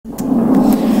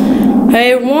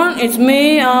Hey everyone, it's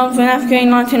me, FNAF King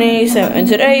 1987. In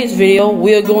today's video,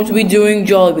 we are going to be doing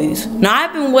Jollibees. Now,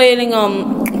 I've been waiting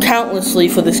countlessly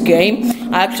for this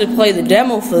game. I actually played the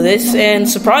demo for this, and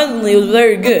surprisingly, it was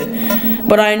very good.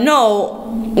 But I know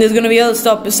there's going to be other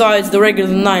stuff besides the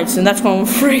regular nights, and that's what I'm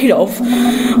afraid of.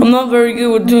 I'm not very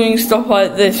good with doing stuff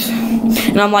like this.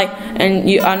 And I'm like,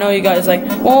 I know you guys like,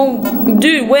 well,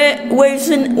 dude, where's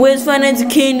Finance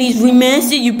Candy's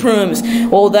remastered, you promise?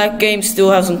 Well, that game still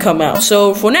hasn't come out.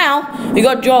 So, for now, we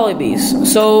got Jollibees.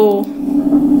 So,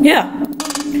 yeah.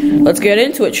 Let's get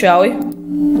into it, shall we?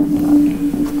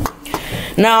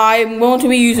 Now, I'm going to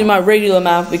be using my regular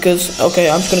mouth because, okay,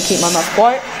 I'm just going to keep my mouth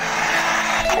quiet.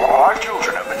 Our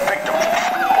children have been victims of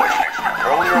food poisoning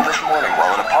earlier this morning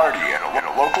while at a party in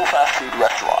a local fast food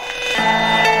restaurant.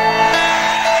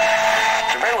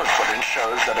 Surveillance footage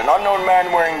shows that an unknown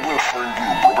man wearing blue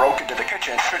broke into the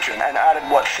kitchen and added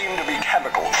what seemed to be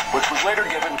chemicals, which was later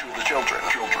given to the children.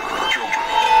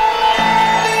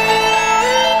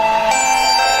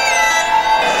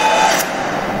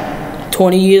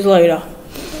 20 years later.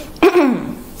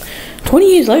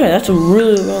 20 years later, that's a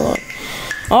really long.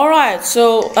 Alright,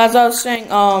 so as I was saying,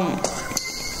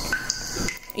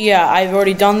 yeah, I've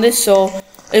already done this, so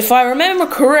if I remember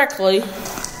correctly,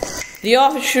 the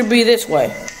office should be this way.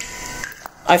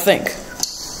 I think.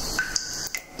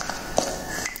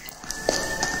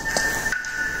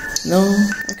 No?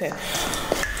 Okay.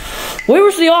 Where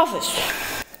was the office?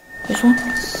 This one?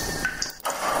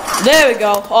 There we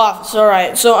go. Office.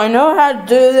 Alright. So I know how to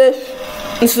do this.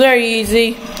 It's very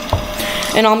easy.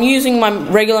 And I'm using my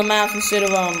regular mouse instead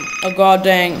of a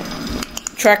goddamn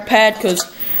trackpad because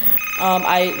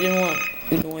I didn't want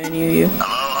to annoy any of you.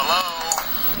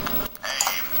 Hello.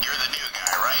 Hey, you're the new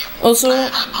guy, right? Also,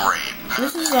 That's great.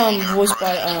 this is voiced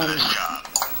by It's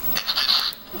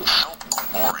just so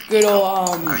boring. good old I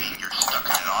mean, you're stuck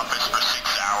in an office for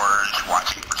 6 hours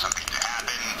watching for something to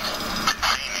happen,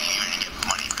 saying that you didn't get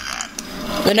money for that.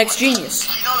 the next genius. Do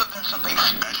you know that there's something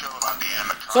special about the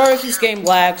animatronics? Sorry if this game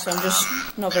lags. I'm just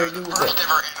not very good with First it.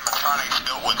 ever animatronics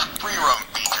built with free-roam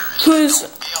features. Cause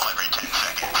Fail every 10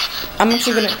 seconds. I'm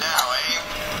actually gonna. Now,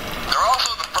 they're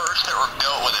also the first that were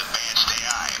built with advanced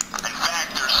AI. In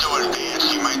fact, they're so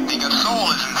advanced you might think a soul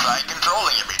is inside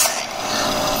controlling everything.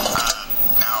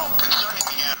 Now, concerning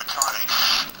the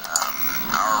animatronics,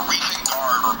 our recent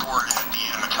guard reported that the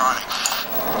animatronics,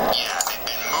 yeah, they've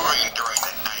been moving during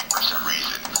the night for some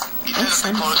reason. He said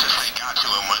that the closest they got to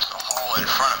him was the hall in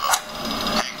front of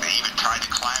him. Heck, they even tried to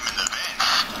climb in the vents.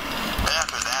 But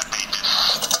after that, they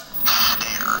just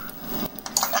stare.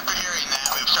 After hearing that,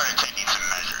 we've started taking some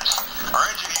measures. Our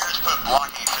engineers put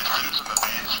blocking systems in the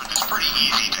vents, which is pretty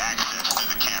easy to access through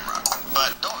the camera.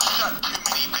 But don't shut too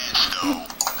many vents, though.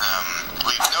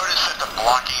 We've noticed that the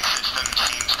blocking system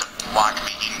seems to block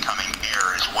the incoming air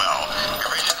as well.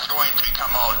 Your vision's going to become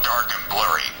all dark and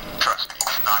blurry. Trust me,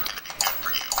 it's not going to be good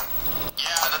for you.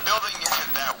 Yeah, the building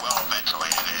isn't that well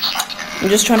ventilated as you can. I'm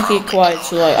just trying to keep quiet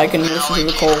so I can listen to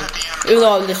the call. Even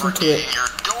though I listen to it. Your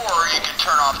door, you can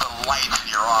turn off the lights in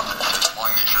your office as long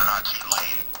as you're not too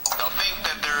late. They'll think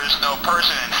that there is no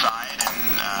person inside,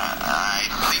 and I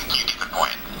think you get the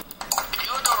point. If you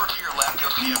look over to your left,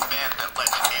 you'll see a vent that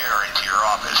lets air into your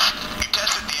office. You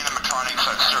tested the animatronics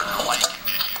on certain light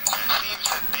conditions, and it seems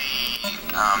that they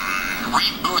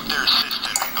reboot their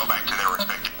system and go back to their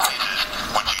respective places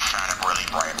once you shine a really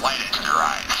bright light into their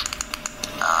eyes.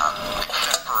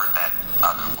 Except for that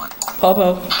other one.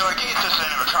 Popo. So in case this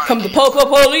animatronic Come to Popo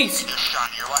Police! just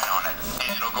shine your light on it,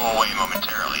 and it'll go away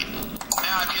momentarily.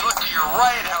 Now, if you look to your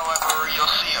right, however, you'll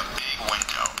see a big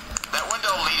window. That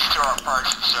window leads to our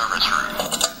parts and service room.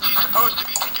 She's supposed to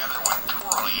be together with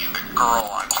Twirly, the girl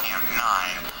on Cam 9,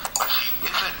 but she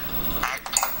isn't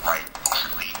acting right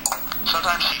recently.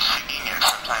 Sometimes she's singing, and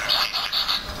sometimes she's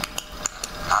just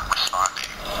not responding.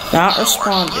 Not So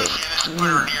responding. our solution is to put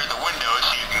her near the window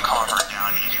so you can calm her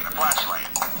down using the flashlight.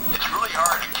 It's really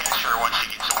hard to catch her once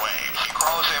she gets away. She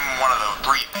crawls in one of the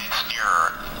 3 vents near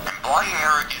her, and blocking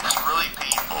her gets really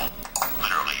painful,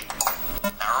 literally.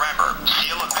 Now remember,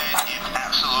 seal a vent if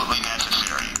absolutely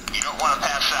necessary. You don't want to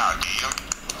pass out, do you?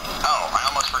 Oh, I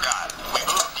almost forgot. We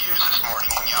blew a fuse this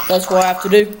morning in Yum's. That's what I have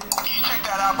to do. Can you check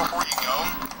that out before you go?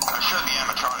 I'm sure the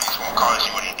animatronics won't cause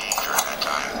you any danger at that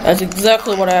time. That's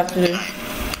exactly what I have to do.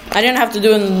 I didn't have to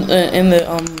do it in the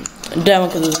demo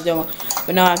because it was a demo,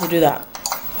 but now I have to do that.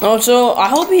 Also, I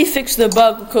hope he fixed the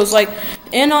bug because, like,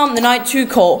 in the Night 2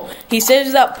 call, he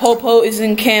says that Popo is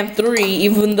in Camp 3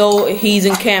 even though he's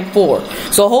in Camp 4.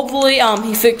 So hopefully,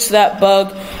 he fixed that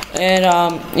bug, and,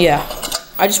 yeah.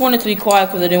 I just wanted to be quiet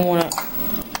because I didn't want to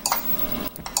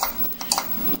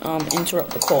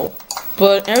interrupt the call.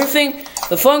 but everything,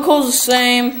 the phone calls the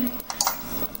same,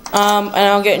 and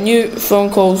I'll get new phone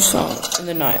calls in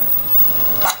the night.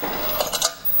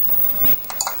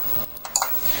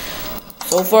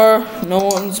 So far, no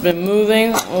one's been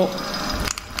moving. Oh,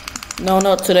 no,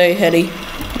 not today, Hetty.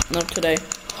 Not today.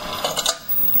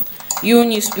 You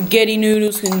and your spaghetti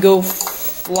noodles can go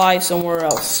fly somewhere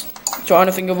else. I'm trying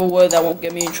to think of a word that won't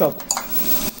get me in trouble.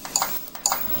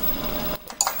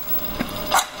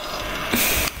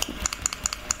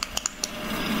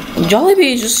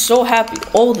 Jollibee is just so happy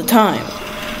all the time.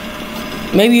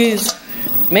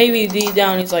 Maybe deep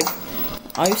down he's like,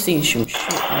 I've seen some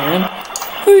shit, man.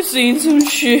 I've seen some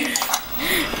shit.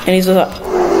 And he's just like,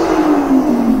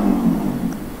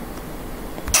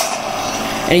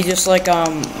 and he's just like,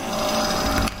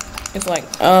 it's like,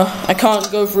 I can't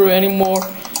go through it anymore.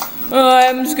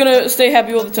 I'm just gonna stay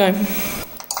happy all the time.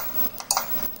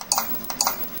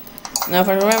 Now, if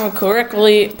I remember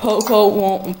correctly, Popo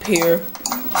won't appear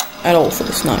at all for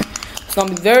this night. It's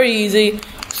gonna be very easy,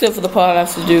 except for the part I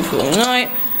have to do for the night,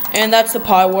 and that's the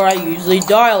part where I usually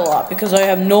die a lot, because I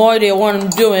have no idea what I'm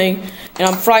doing, and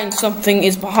I'm frightened something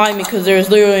is behind me, because there is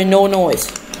literally no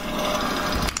noise.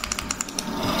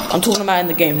 I'm talking about in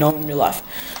the game, not in real life.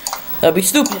 That'd be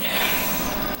stupid.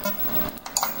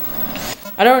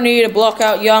 I don't need to block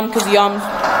out Yum, because Yum's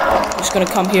just gonna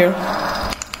come here.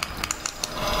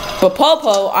 But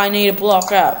Popo, I need to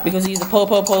block out, because he's the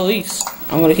Popo police.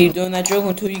 I'm gonna keep doing that joke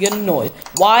until you get annoyed.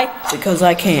 Why? Because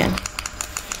I can.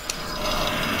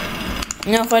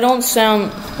 Now, if I don't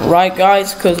sound right,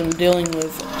 guys, because I'm dealing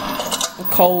with a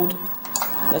cold,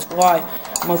 that's why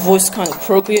my voice is kind of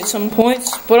croaky at some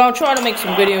points. But I'll try to make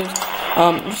some videos,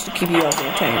 just to keep you guys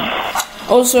entertained.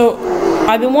 Also,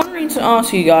 I've been wanting to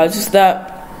ask you guys is that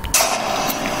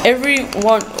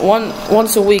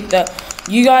once a week that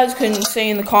you guys can say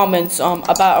in the comments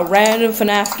about a random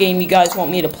FNAF game you guys want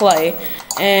me to play,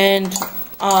 and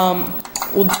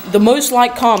the most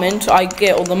liked comment I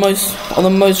get, or the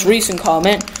most recent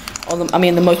comment,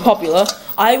 the most popular,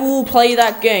 I will play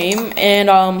that game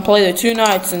and play the 2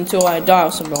 nights until I die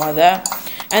or something like that,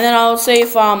 and then I'll say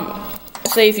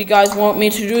if you guys want me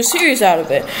to do a series out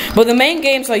of it. But the main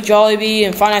games like Jollibee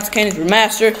and Five Nights at Candy's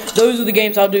Remastered, those are the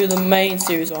games I'll do the main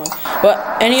series on.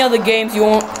 But any other games you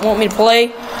want me to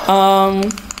play,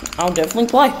 I'll definitely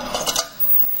play.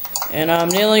 And I'm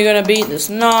nearly gonna beat this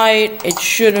night. It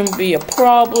shouldn't be a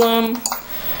problem.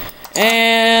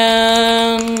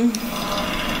 And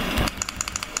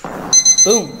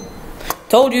boom.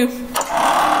 Told you.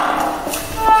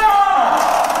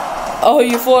 Oh,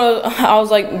 you thought I was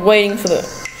like waiting for the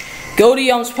go to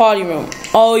Yum's party room.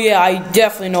 Oh yeah, I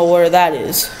definitely know where that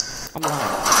is. I'm lying.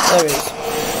 There it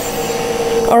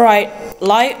is. Alright,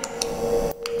 light.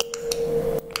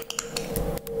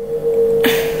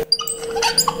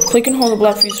 Click and hold the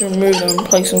black fuse to remove them and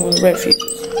replace them with red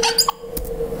fuses.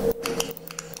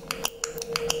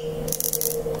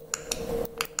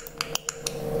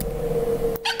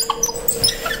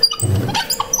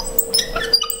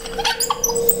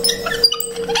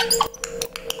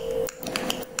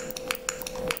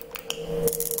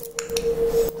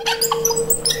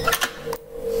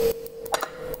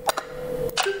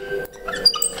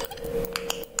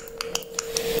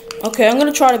 Okay, I'm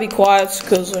gonna try to be quiet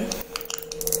because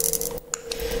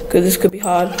this could be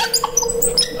hard.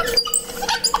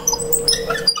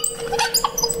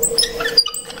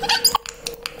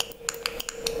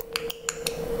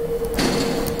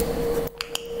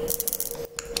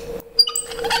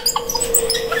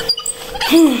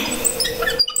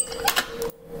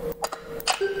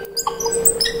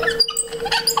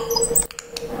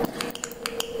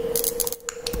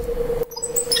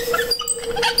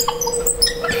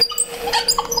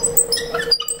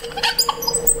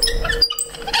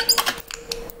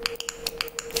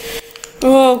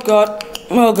 Oh god,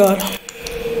 oh god.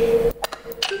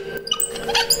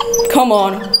 Come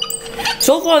on.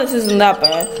 So far this isn't that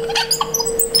bad.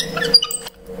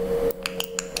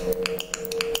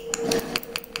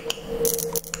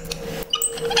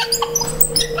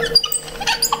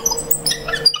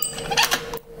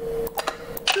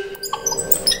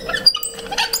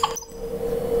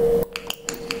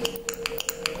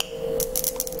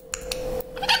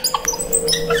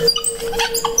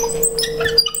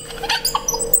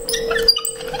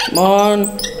 Come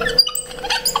on.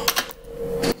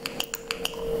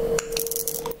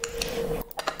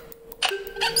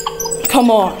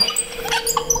 Come on.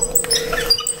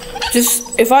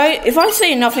 Just if I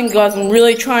say nothing, guys, I'm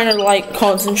really trying to like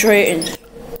concentrate and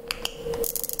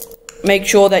make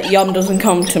sure that Yum doesn't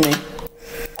come to me.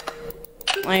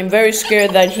 I am very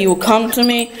scared that he will come to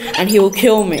me and he will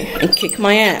kill me and kick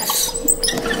my ass.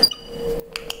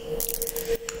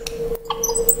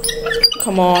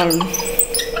 Come on.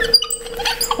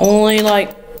 Only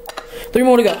like 3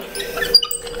 more to go.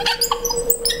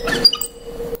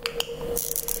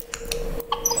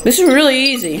 This is really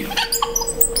easy.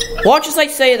 Watch as I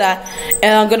say that,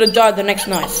 and I'm gonna die the next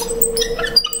night.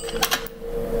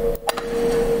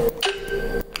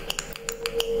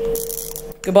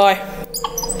 Goodbye.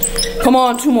 Come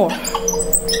on, 2 more.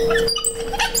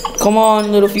 Come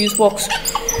on, little fuse box.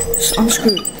 Just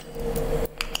unscrew.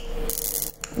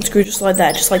 Unscrew just like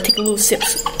that. Just like take a little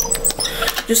sips.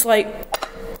 Just like,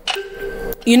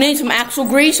 you need some axle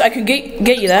grease. I could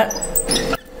get you that.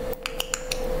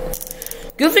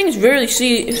 Good thing is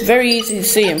it's very easy to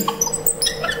see him.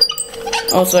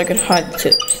 Also, I could hide the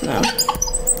tips now.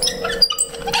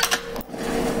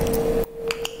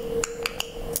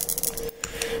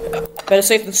 Better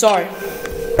safe than sorry.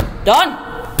 Done.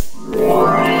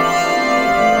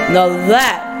 Now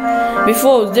that,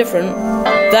 before it was different.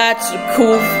 That's a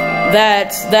cool.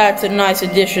 That's a nice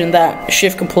addition. That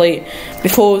shift complete.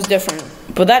 Before it was different,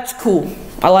 but that's cool.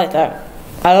 I like that.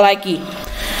 I like it.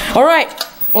 All right,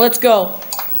 let's go.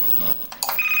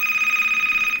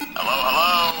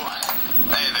 Hello.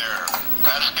 Hey there.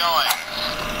 How's it going?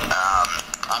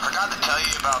 I forgot to tell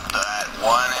you about that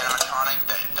one animatronic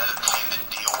that doesn't seem to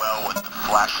deal well with the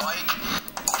flashlight.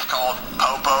 It's called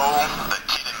Popo, the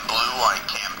kid in blue on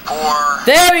Cam 4.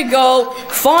 There we go.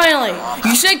 Finally,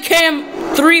 you said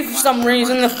Cam 3 for some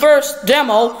reason. The first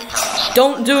demo.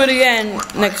 Don't do it again,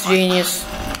 next genius. So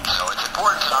it's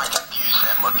important to not confuse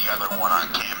him with the other one on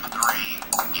Cam 3.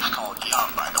 He's called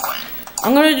Young, by the way.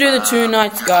 I'm gonna do the 2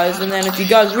 nights, guys, and then if you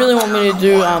guys really want me to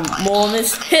do more on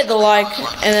this, hit the like,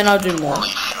 and then I'll do more.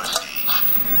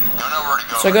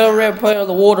 So I gotta repair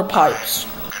the water pipes.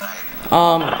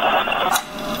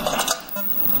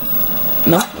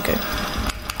 No? Okay.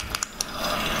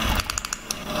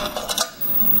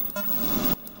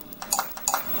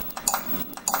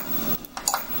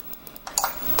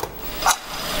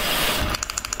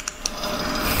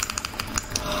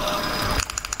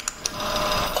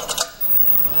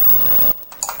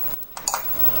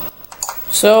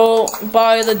 So,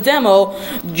 by the demo,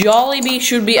 Jollibee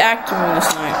should be active on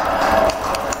this night.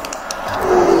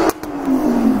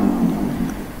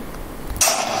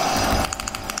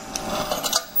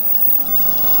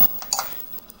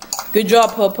 Good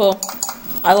job, Popo.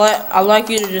 I like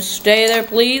you to just stay there,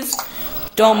 please.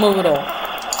 Don't move at all.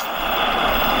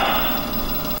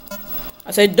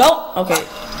 I said don't. Okay.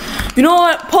 You know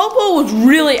what? Popo was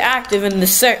really active in the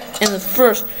second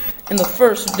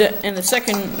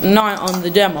night on the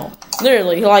demo.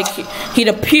 Literally, like he'd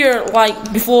appear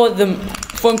like before the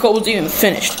phone call was even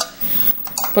finished.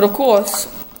 But of course,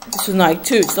 this is night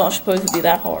 2. It's not supposed to be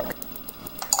that hard.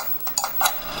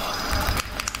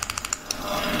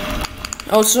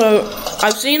 Also,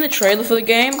 I've seen the trailer for the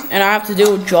game, and I have to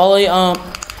deal with Jolly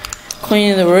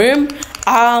cleaning the room.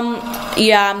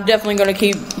 Yeah, I'm definitely gonna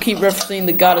keep referencing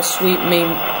the gotta sweep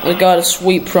meme, the gotta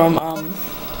sweep from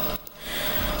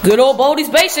good old Baldi's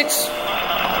Basics.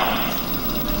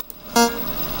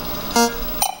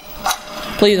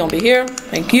 Please don't be here.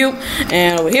 Thank you.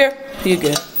 And over here, you're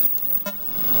good.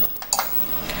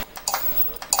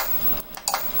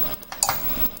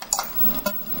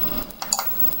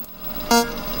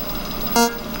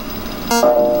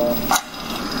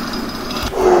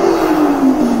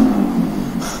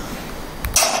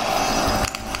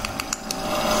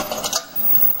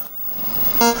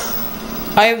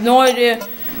 I have no idea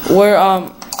where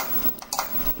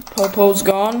Popo's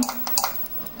gone.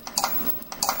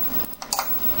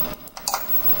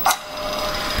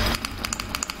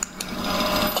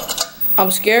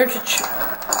 I'm scared to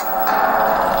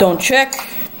don't check.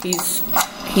 He's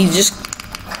just.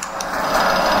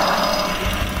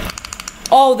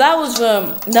 Oh, that was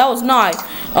nice.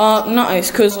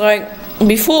 Nice, cause like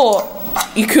before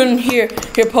you couldn't hear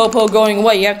Popo going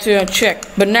away. You have to check,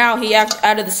 but now he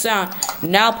added the sound.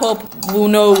 Now Popo will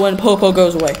know when Popo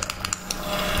goes away.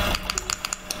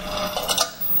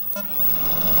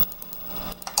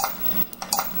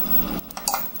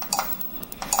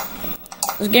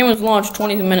 This game was launched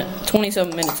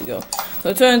 27 minutes ago. So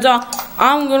it turns out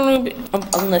I'm gonna be,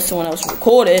 unless someone else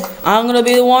recorded, I'm gonna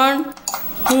be the one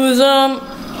who's the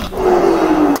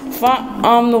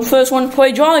first one to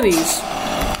play Jollibees.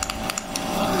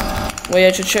 Wait,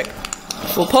 I should check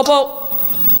for Popo.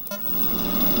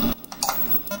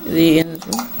 Is he in his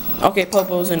room? Okay,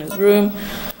 Popo's in his room.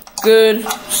 Good.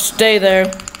 Stay there.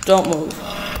 Don't move.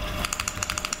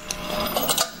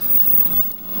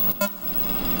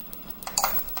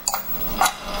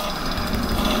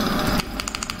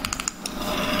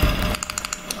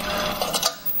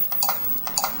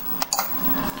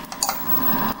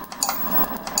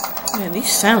 Man,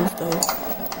 these sounds though.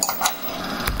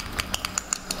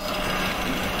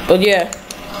 But yeah,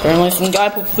 apparently some guy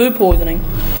put food poisoning.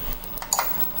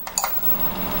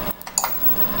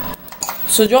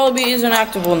 So Jollibee isn't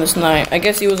active on this night. I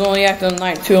guess he was only active on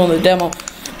night 2 on the demo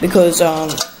because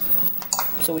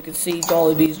so we could see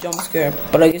Jollibee's jump scare.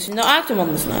 But I guess he's not active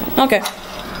on this night. Okay.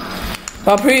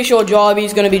 But I'm pretty sure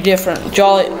Jollibee's gonna be different.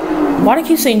 Why do I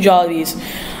keep saying Jollibee's?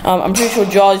 I'm pretty sure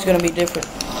Jolly's gonna be different.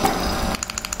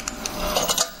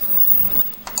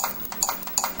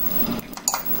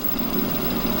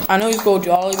 I know he's called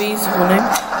Jollibee's full name,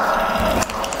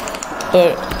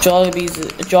 but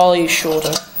Jolly is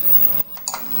shorter.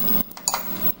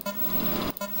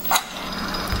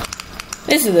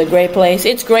 This is a great place.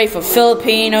 It's great for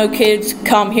Filipino kids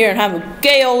come here and have a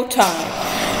gay old time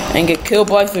and get killed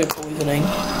by food poisoning.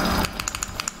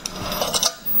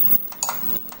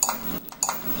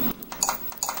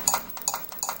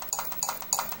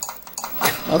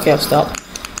 Okay, I'll stop.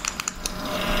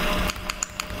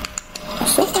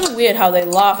 It's still kind of weird how they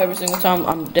laugh every single time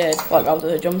I'm dead, like after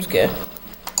the jump scare.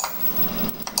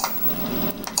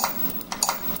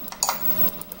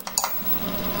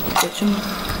 Kitchen.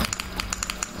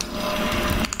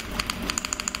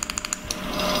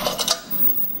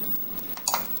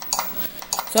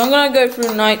 So I'm gonna go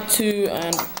through night 2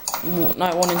 and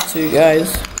night 1 and 2,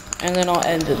 guys, and then I'll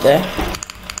end it there.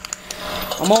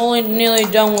 I'm only nearly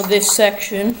done with this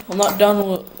section. I'm not done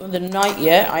with the night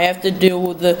yet. I have to deal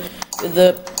with the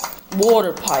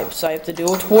water pipes. I have to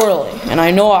deal with Twirly, and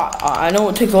I know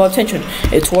it takes a lot of attention.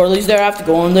 If Twirly's there, I have to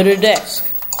go under the desk,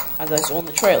 as I saw in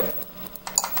the trailer.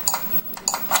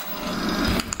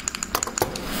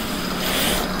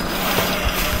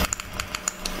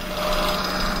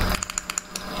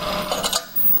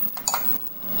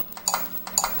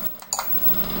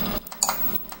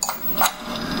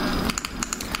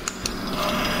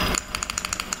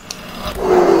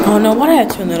 Oh no, why did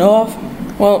I turn that off?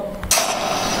 Well,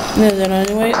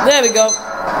 anyway, there we go.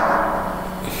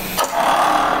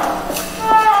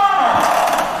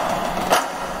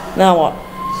 Now what?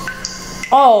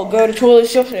 Oh, go to Twirly's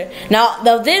show state.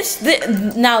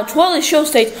 Now Twirly's show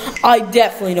state, I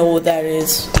definitely know what that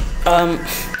is.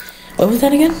 What was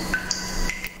that again?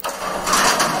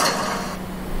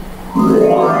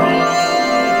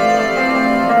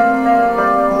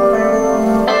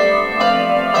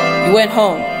 You went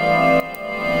home.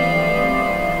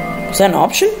 Is that an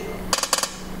option?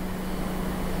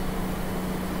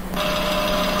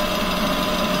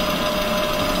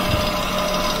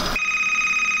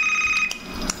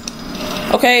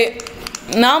 Okay,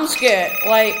 now I'm scared.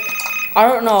 Like, I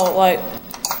don't know, like,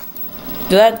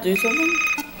 did that do something?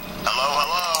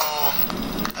 Hello?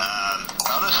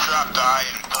 I'll just drop by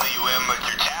and fill you in with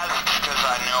your tasks because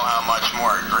I know how much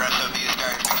more aggressive these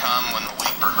guys become when the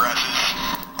week progresses.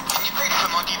 Can you fix the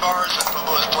monkey bars at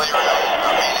Bubba's Playroom?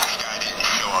 Our maintenance guy didn't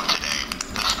show up today.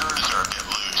 The screws are a bit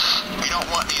loose. We don't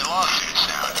want any lawsuits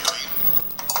now, do we?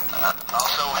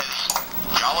 Also, has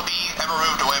Jollibee ever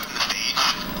moved away from the stage?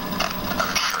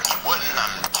 I'm sure he wouldn't.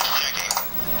 I'm just checking.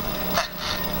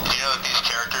 Do you know that these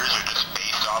characters are just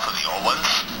based off of the old ones?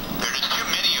 There are just too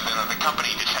many of them that the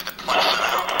company just had to punch them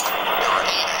out. There were 8,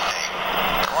 I think.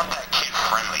 They weren't that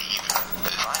kid-friendly either.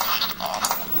 The design was just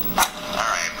awful.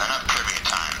 Alright, enough trivia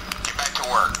time. Get back to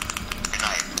work. Good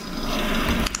night.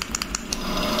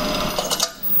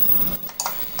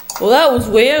 Well, that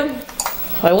was weird.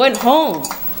 I went home.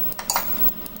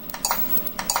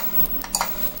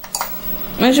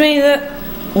 Which means that,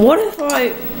 what if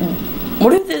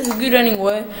there's a good ending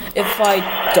way if I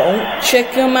don't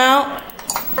check them out?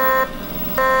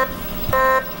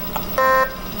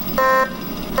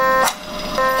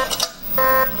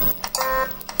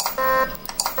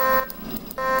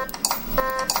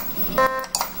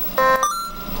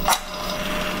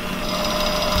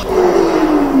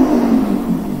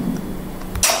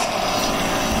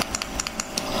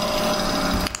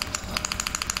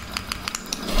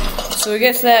 So I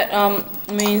guess that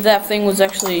means that thing was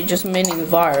actually just meaning the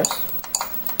virus.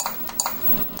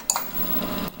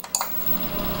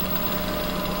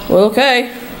 Well,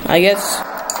 okay. I guess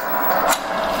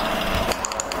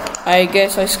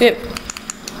I skipped.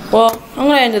 Well, I'm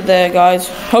gonna end it there, guys.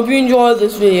 Hope you enjoyed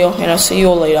this video, and I'll see you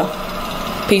all later.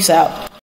 Peace out.